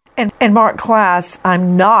remains. And Mark Klass,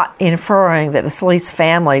 I'm not inferring that the Celis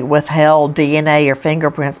family withheld DNA or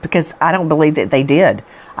fingerprints, because I don't believe that they did.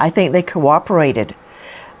 I think they cooperated.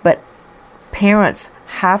 But parents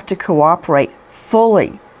have to cooperate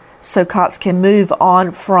fully so cops can move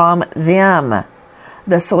on from them.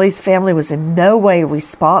 The Celis family was in no way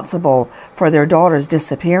responsible for their daughter's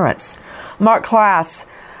disappearance. Mark Klass,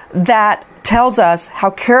 that tells us how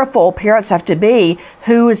careful parents have to be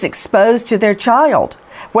who is exposed to their child.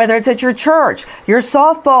 Whether it's at your church, your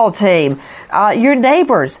softball team, your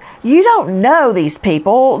neighbors. You don't know these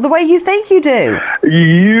people the way you think you do.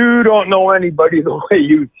 You don't know anybody the way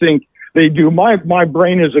you think they do. My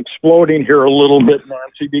brain is exploding here a little bit,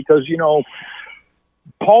 Nancy, because, you know,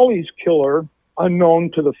 Polly's killer, unknown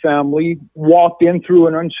to the family, walked in through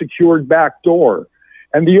an unsecured back door.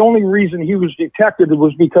 And the only reason he was detected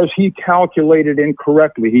was because he calculated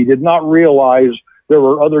incorrectly. He did not realize there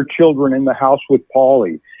were other children in the house with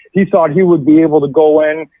Polly. He thought he would be able to go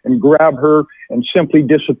in and grab her and simply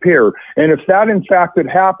disappear. And if that in fact had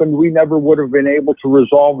happened, we never would have been able to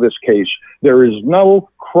resolve this case. There is no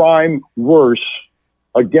crime worse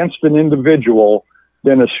against an individual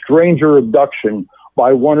than a stranger abduction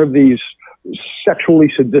by one of these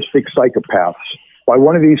sexually sadistic psychopaths, by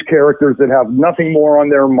one of these characters that have nothing more on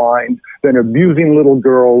their mind than abusing little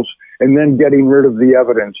girls and then getting rid of the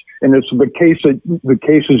evidence. And it's the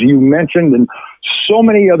cases you mentioned and so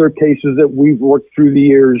many other cases that we've worked through the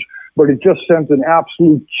years, but it just sends an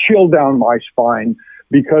absolute chill down my spine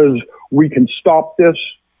because we can stop this,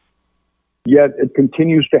 yet it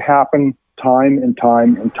continues to happen time and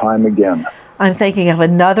time and time again. I'm thinking of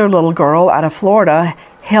another little girl out of Florida,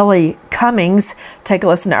 Haley Cummings. Take a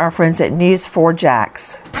listen to our friends at News 4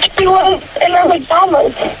 Jax. She was in her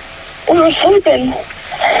pajamas. We were sleeping.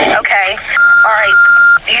 Okay. All right.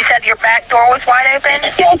 You said your back door was wide open?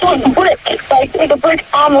 Yeah, it was brick. Like a brick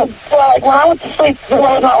armor. Well, like when I went to sleep, it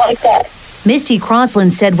was not like that. Misty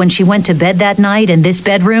Crosland said when she went to bed that night in this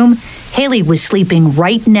bedroom, Haley was sleeping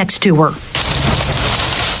right next to her.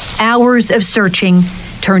 Hours of searching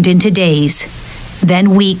turned into days,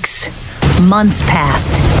 then weeks, months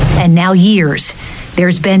passed, and now years.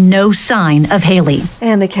 There's been no sign of Haley.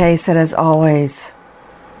 And the case that has always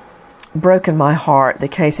broken my heart, the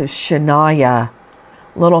case of Shania,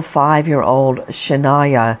 little 5-year-old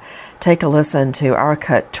Shania. Take a listen to our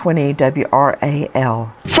cut 20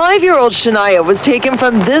 WRAL. 5-year-old Shania was taken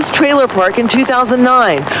from this trailer park in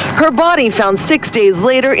 2009. Her body found 6 days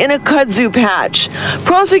later in a kudzu patch.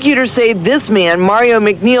 Prosecutors say this man, Mario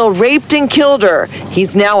McNeil, raped and killed her.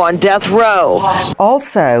 He's now on death row.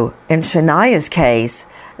 Also, in Shania's case,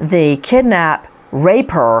 the kidnap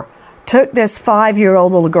raper took this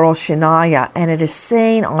 5-year-old little girl, Shania, and it is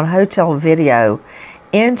seen on hotel video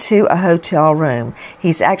into a hotel room.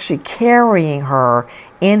 He's actually carrying her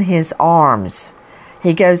in his arms.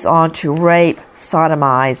 He goes on to rape,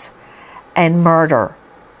 sodomize, and murder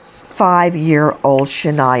 5-year-old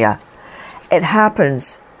Shania. It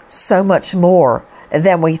happens so much more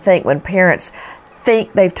than we think when parents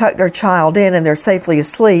think they've tucked their child in and they're safely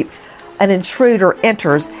asleep. An intruder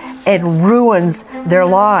enters and ruins their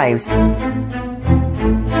lives.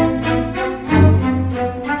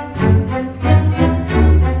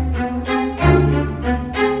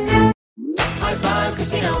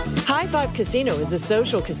 High Five Casino is a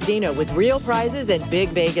social casino with real prizes and big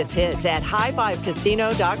Vegas hits at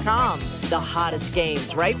highfivecasino.com. The hottest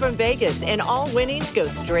games right from Vegas, and all winnings go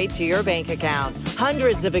straight to your bank account.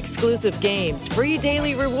 Hundreds of exclusive games, free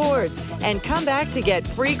daily rewards, and come back to get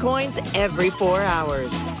free coins every 4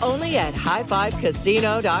 hours. Only at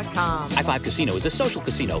highfivecasino.com. High Five Casino is a social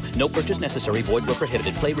casino. No purchase necessary. Void where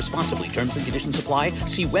prohibited. Play responsibly. Terms and conditions apply.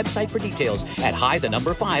 See website for details at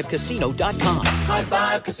high5casino.com. High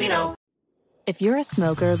Five Casino. If you're a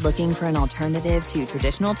smoker looking for an alternative to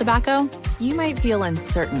traditional tobacco, you might feel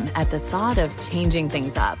uncertain at the thought of changing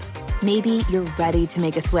things up. Maybe you're ready to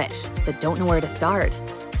make a switch, but don't know where to start.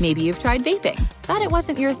 Maybe you've tried vaping, thought it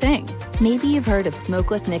wasn't your thing. Maybe you've heard of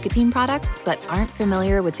smokeless nicotine products, but aren't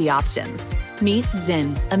familiar with the options. Meet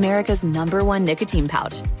Zyn, America's #1 nicotine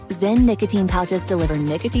pouch. Zyn nicotine pouches deliver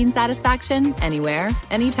nicotine satisfaction anywhere,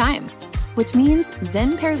 anytime. Which means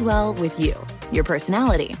Zyn pairs well with you, your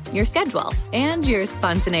personality, your schedule, and your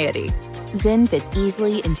spontaneity. Zyn fits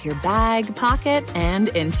easily into your bag, pocket, and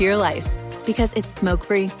into your life. Because it's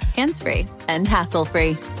smoke-free, hands-free, and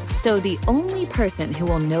hassle-free. So the only person who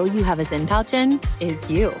will know you have a Zyn pouch in is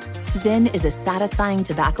you. Zyn is a satisfying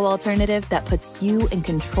tobacco alternative that puts you in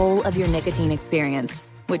control of your nicotine experience,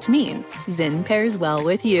 which means Zyn pairs well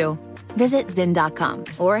with you. Visit Zyn.com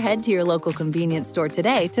or head to your local convenience store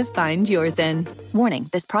today to find your Zyn. Warning,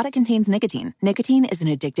 this product contains nicotine. Nicotine is an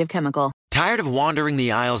addictive chemical. Tired of wandering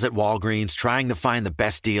the aisles at Walgreens trying to find the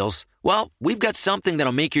best deals? Well, we've got something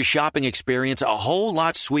that'll make your shopping experience a whole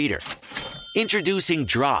lot sweeter. Introducing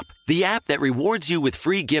Drop, the app that rewards you with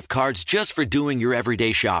free gift cards just for doing your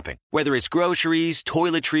everyday shopping. Whether it's groceries,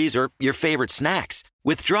 toiletries, or your favorite snacks.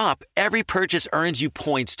 With Drop, every purchase earns you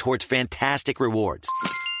points towards fantastic rewards.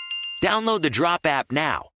 Download the Drop app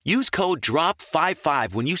now. Use code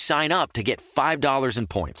DROP55 when you sign up to get $5 in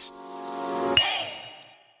points.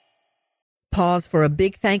 Pause for a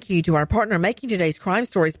big thank you to our partner making today's crime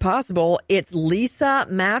stories possible. It's Leesa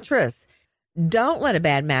Mattress. Don't let a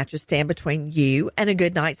bad mattress stand between you and a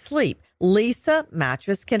good night's sleep. Leesa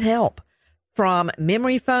Mattress can help. From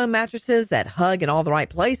memory foam mattresses that hug in all the right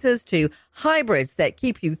places to hybrids that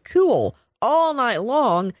keep you cool all night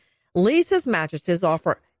long, Leesa's mattresses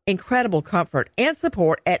offer incredible comfort and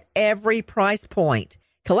support at every price point.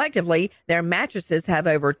 Collectively, their mattresses have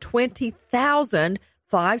over 20,000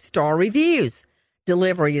 5-star reviews.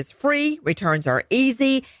 Delivery is free, returns are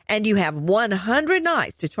easy, and you have 100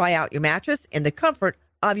 nights to try out your mattress in the comfort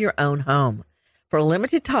of your own home. For a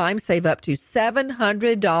limited time, save up to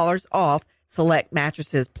 $700 off select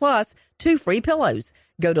mattresses plus 2 free pillows.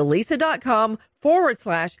 Go to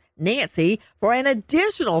Leesa.com/Nancy for an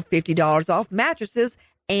additional $50 off mattresses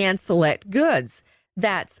and select goods.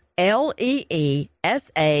 That's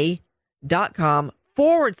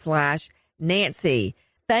LEESA.com/Nancy.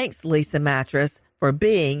 Thanks, Leesa Mattress, for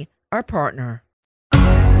being our partner.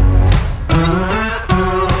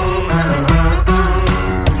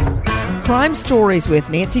 Crime Stories with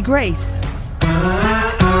Nancy Grace.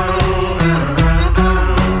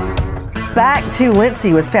 Back to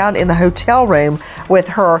Lindsay was found in the hotel room with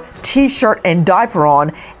her T-shirt and diaper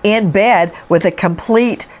on in bed with a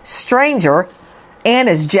complete stranger. And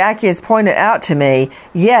as Jackie has pointed out to me,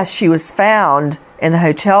 yes, she was found in the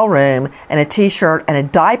hotel room in a T-shirt and a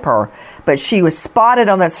diaper, but she was spotted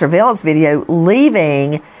on that surveillance video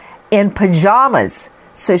leaving in pajamas.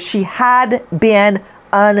 So she had been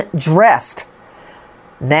undressed.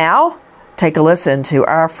 Now, take a listen to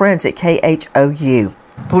our friends at KHOU.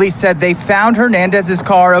 Police said they found Hernandez's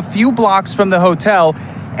car a few blocks from the hotel,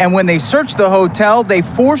 and when they searched the hotel, they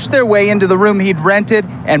forced their way into the room he'd rented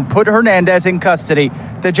and put Hernandez in custody.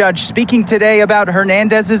 The judge speaking today about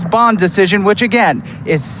Hernandez's bond decision, which again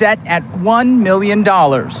is set at $1 million.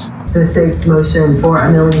 The state's motion for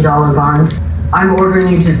 $1 million bond. I'm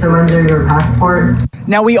ordering you to surrender your passport.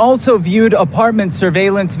 Now, we also viewed apartment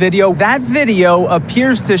surveillance video. That video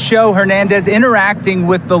appears to show Hernandez interacting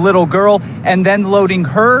with the little girl and then loading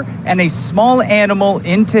her and a small animal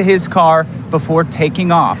into his car before taking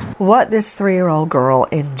off. What this 3-year-old girl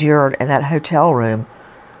endured in that hotel room,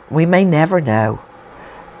 we may never know.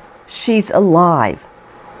 She's alive,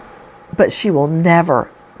 but she will never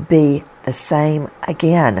be the same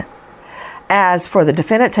again. As for the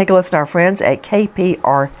defendant, take a listen to our friends at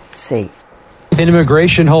KPRC. An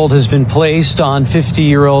immigration hold has been placed on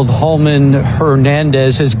 50-year-old Holman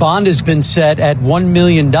Hernandez. His bond has been set at $1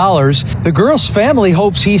 million. The girl's family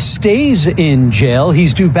hopes he stays in jail.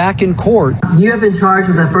 He's due back in court. You have been charged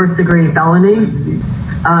with a first-degree felony.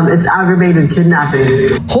 It's aggravated kidnapping.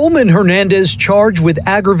 Holman Hernandez charged with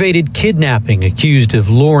aggravated kidnapping, accused of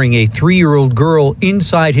luring a 3-year-old girl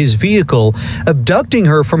inside his vehicle, abducting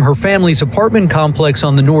her from her family's apartment complex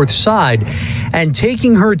on the north side, and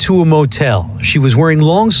taking her to a motel. She was wearing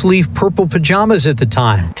long-sleeve purple pajamas at the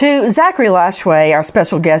time. To Zachary Lashway, our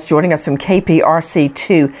special guest joining us from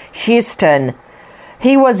KPRC2 Houston.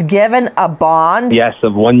 He was given a bond? Yes,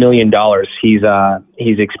 of $1 million.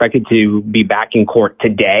 He's expected to be back in court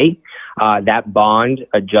today. That bond,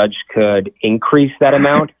 a judge could increase that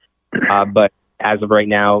amount, but as of right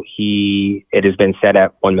now, it has been set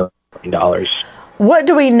at $1 million. What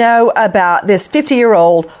do we know about this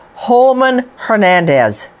 50-year-old Holman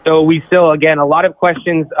Hernandez? So we still, again, a lot of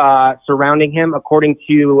questions surrounding him. According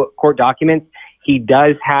to court documents, he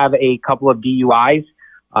does have a couple of DUIs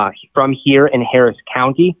from here in Harris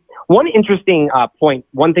County. One interesting point,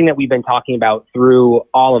 one thing that we've been talking about through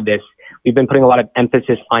all of this, we've been putting a lot of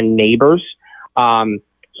emphasis on neighbors.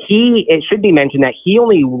 It should be mentioned that he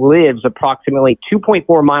only lives approximately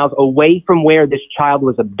 2.4 miles away from where this child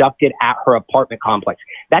was abducted at her apartment complex.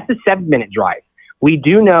 That's a 7-minute drive. We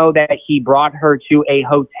do know that he brought her to a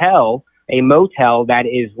motel that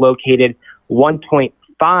is located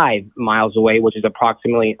 1.5 miles away, which is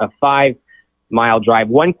approximately a 5-mile drive.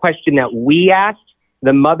 One question that we asked,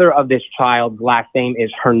 the mother of this child's last name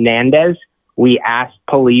is Hernandez. We asked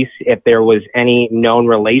police if there was any known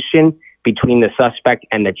relation between the suspect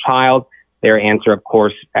and the child. Their answer, of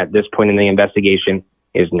course, at this point in the investigation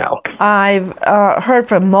is no. I've heard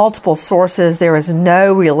from multiple sources there is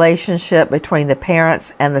no relationship between the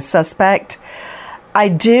parents and the suspect. I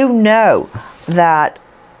do know that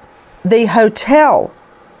the hotel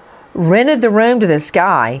rented the room to this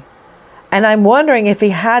guy, and I'm wondering if he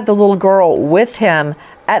had the little girl with him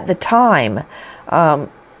at the time.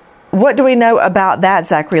 What do we know about that,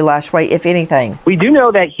 Zachary Lashway, if anything? We do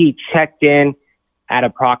know that he checked in at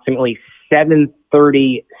approximately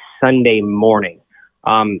 7:30 Sunday morning.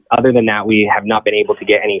 Other than that, we have not been able to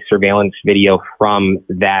get any surveillance video from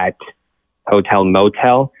that hotel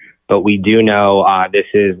motel, but we do know this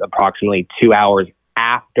is approximately 2 hours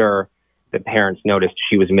after the parents noticed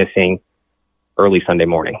she was missing early Sunday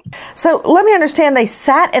morning. So let me understand, they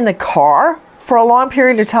sat in the car for a long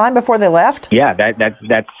period of time before they left? Yeah,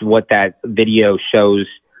 that's what that video shows.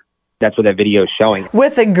 That's what that video is showing.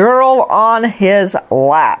 With the girl on his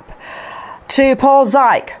lap. To Paul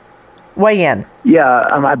Zeich, weigh in. Yeah,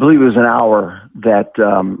 I believe it was an hour that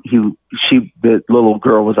the little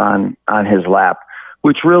girl was on his lap,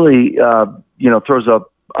 which really throws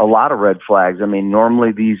up a lot of red flags. I mean,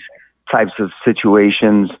 normally these types of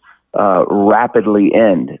situations rapidly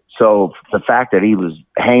end. So the fact that he was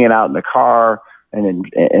hanging out in the car and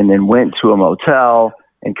then went to a motel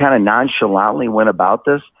and kind of nonchalantly went about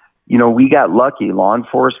this, we got lucky. Law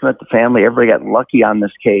enforcement, the family, everybody got lucky on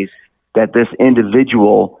this case that this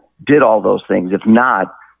individual did all those things. If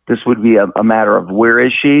not, this would be a matter of where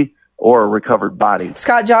is she or a recovered body.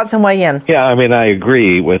 Scott Johnson, weigh in. Yeah, I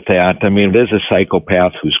agree with that. It is a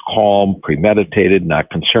psychopath who's calm, premeditated, not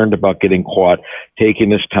concerned about getting caught, taking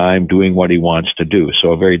his time, doing what he wants to do.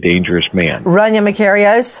 So a very dangerous man. Rania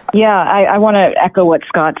Macarios? Yeah, I want to echo what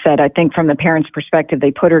Scott said. I think from the parents' perspective, they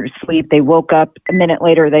put her to sleep. They woke up a minute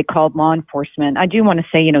later. They called law enforcement. I do want to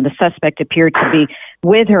say, the suspect appeared to be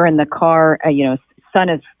with her in the car, sun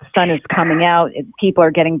is coming out. People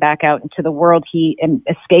are getting back out into the world. He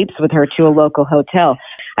escapes with her to a local hotel.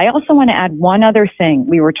 I also want to add one other thing.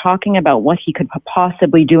 We were talking about what he could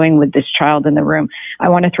possibly doing with this child in the room. I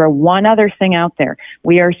want to throw one other thing out there.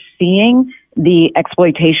 We are seeing the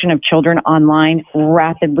exploitation of children online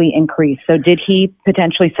rapidly increase. So did he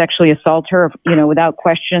potentially sexually assault her? Without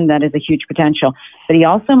question, that is a huge potential. But he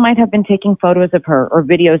also might have been taking photos of her or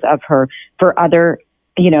videos of her for other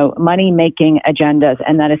money-making agendas,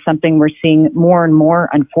 and that is something we're seeing more and more.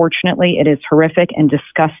 Unfortunately, it is horrific and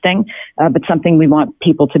disgusting, but something we want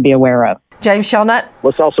people to be aware of. James Shelnut?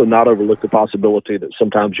 Let's also not overlook the possibility that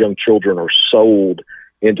sometimes young children are sold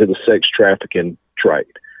into the sex trafficking trade.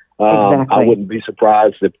 Exactly. I wouldn't be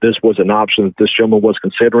surprised if this was an option that this gentleman was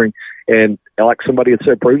considering. And like somebody had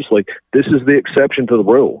said previously, this is the exception to the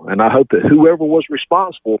rule. And I hope that whoever was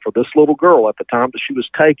responsible for this little girl at the time that she was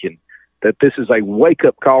taken, that this is a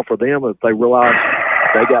wake-up call for them, that they realize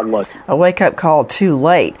they got lucky. A wake-up call too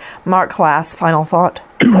late. Mark Klass, final thought?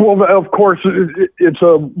 Well, of course, it's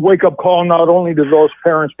a wake-up call not only to those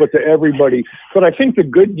parents, but to everybody. But I think the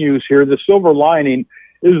good news here, the silver lining,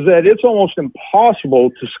 is that it's almost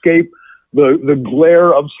impossible to escape the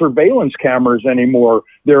glare of surveillance cameras anymore.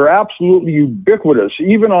 They're absolutely ubiquitous,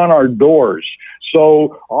 even on our doors.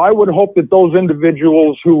 So I would hope that those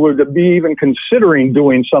individuals who would be even considering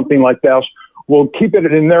doing something like this will keep it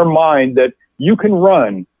in their mind that you can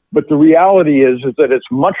run, but the reality is that it's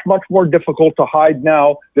much, much more difficult to hide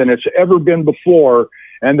now than it's ever been before,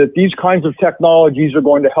 and that these kinds of technologies are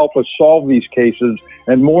going to help us solve these cases,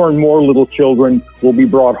 and more little children will be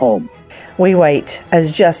brought home. We wait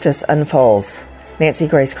as justice unfolds. Nancy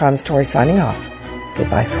Grace Crime Story signing off.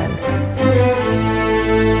 Goodbye, friend.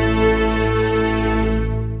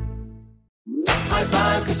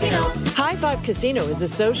 High Five Casino is a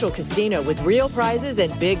social casino with real prizes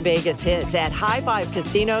and big Vegas hits at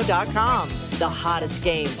highfivecasino.com. The hottest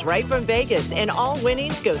games right from Vegas, and all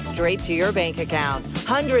winnings go straight to your bank account.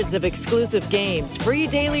 Hundreds of exclusive games, free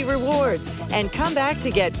daily rewards, and come back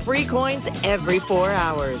to get free coins every 4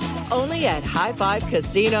 hours. Only at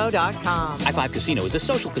highfivecasino.com. High Five Casino is a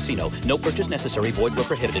social casino. No purchase necessary. Void where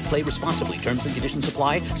prohibited. Play responsibly. Terms and conditions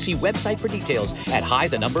apply. See website for details at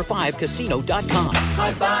high5casino.com.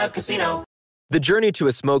 High Five Casino. The journey to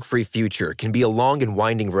a smoke-free future can be a long and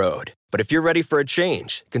winding road, but if you're ready for a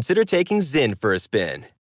change, consider taking Zyn for a spin.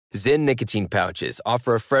 Zyn nicotine pouches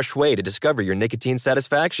offer a fresh way to discover your nicotine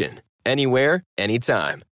satisfaction. Anywhere,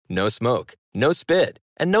 anytime. No smoke, no spit,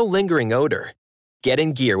 and no lingering odor. Get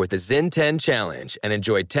in gear with the Zyn 10 Challenge and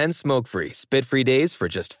enjoy 10 smoke-free, spit-free days for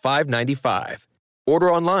just $5.95. Order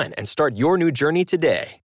online and start your new journey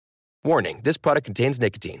today. Warning, this product contains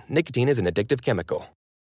nicotine. Nicotine is an addictive chemical.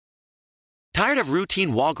 Tired of routine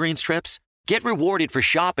Walgreens trips? Get rewarded for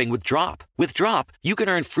shopping with Drop. With Drop, you can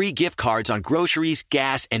earn free gift cards on groceries,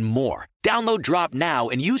 gas, and more. Download Drop now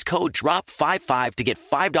and use code DROP55 to get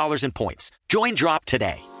 $5 in points. Join Drop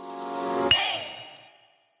today.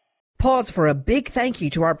 Pause for a big thank you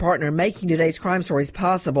to our partner making today's crime stories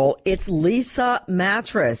possible. It's Leesa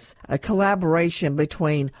Mattress, a collaboration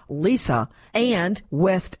between Leesa and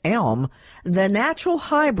West Elm. The natural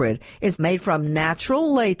hybrid is made from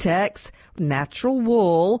natural latex, natural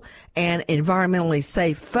wool, and environmentally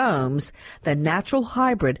safe foams. The natural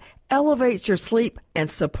hybrid elevates your sleep and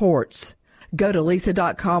supports. Go to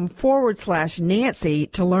Leesa.com/Nancy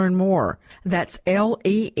to learn more. That's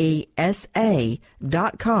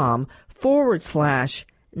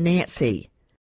LEESA.com/Nancy.